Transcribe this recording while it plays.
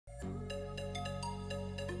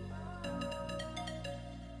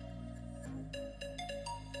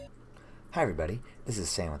Hi everybody, this is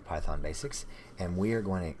Sam with Python Basics, and we are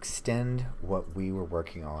going to extend what we were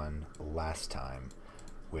working on last time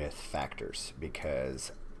with factors,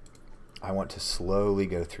 because I want to slowly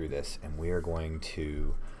go through this and we are going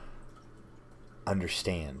to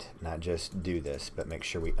understand, not just do this, but make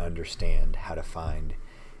sure we understand how to find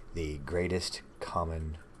the greatest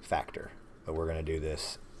common factor. But we're going to do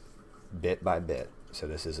this bit by bit, so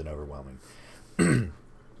this isn't overwhelming.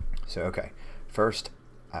 So okay, first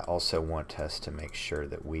I also want us to make sure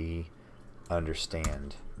that we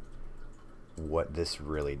understand what this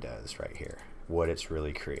really does right here, what it's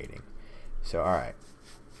really creating. So alright,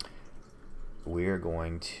 we're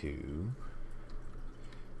going to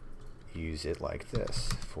use it like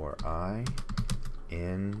this. For I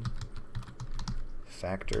in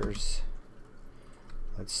factors,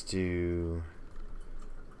 let's do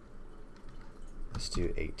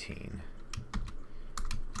 18.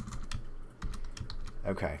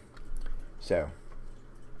 Okay, so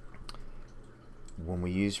when we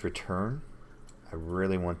use return, I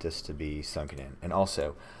really want this to be sunken in. And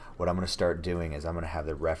also, what I'm going to start doing is I'm going to have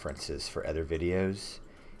the references for other videos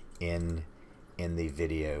in the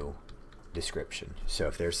video description. So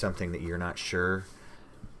if there's something that you're not sure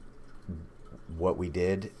what we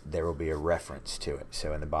did, there will be a reference to it.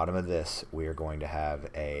 So in the bottom of this, we are going to have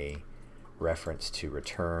a reference to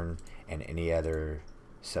return and any other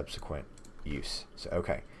subsequent use. So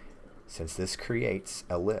okay, since this creates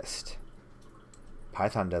a list,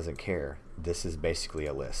 Python doesn't care. This is basically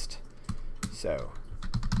a list. So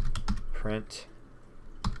print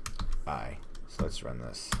I. So let's run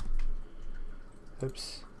this.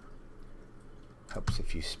 Oops. Helps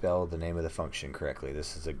if you spell the name of the function correctly.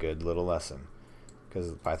 This is a good little lesson,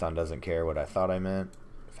 because Python doesn't care what I thought I meant.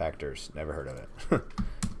 Factors, never heard of it.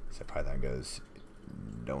 So Python goes,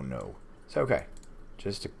 don't know. So okay,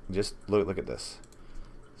 just look at this.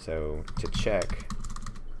 So to check,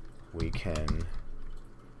 we can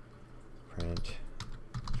print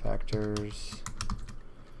factors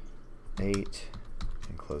 8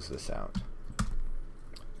 and close this out.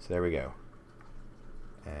 So there we go.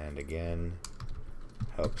 And again,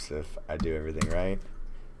 helps if I do everything right.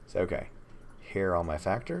 So okay, here are all my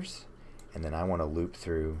factors, and then I want to loop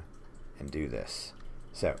through and do this.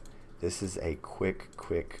 So this is a quick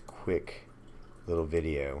little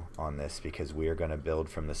video on this, because we are going to build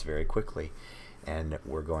from this very quickly, and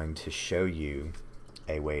we're going to show you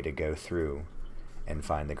a way to go through and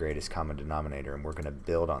find the greatest common denominator, and we're going to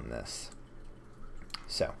build on this.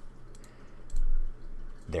 So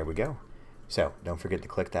there we go. So don't forget to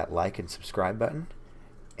click that like and subscribe button,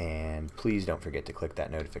 and please don't forget to click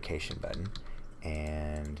that notification button,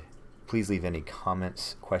 and please leave any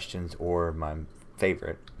comments, questions, or my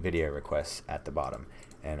favorite video requests at the bottom,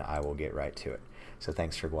 and I will get right to it. So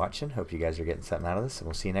thanks for watching. Hope you guys are getting something out of this, and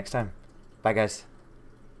we'll see you next time. Bye guys.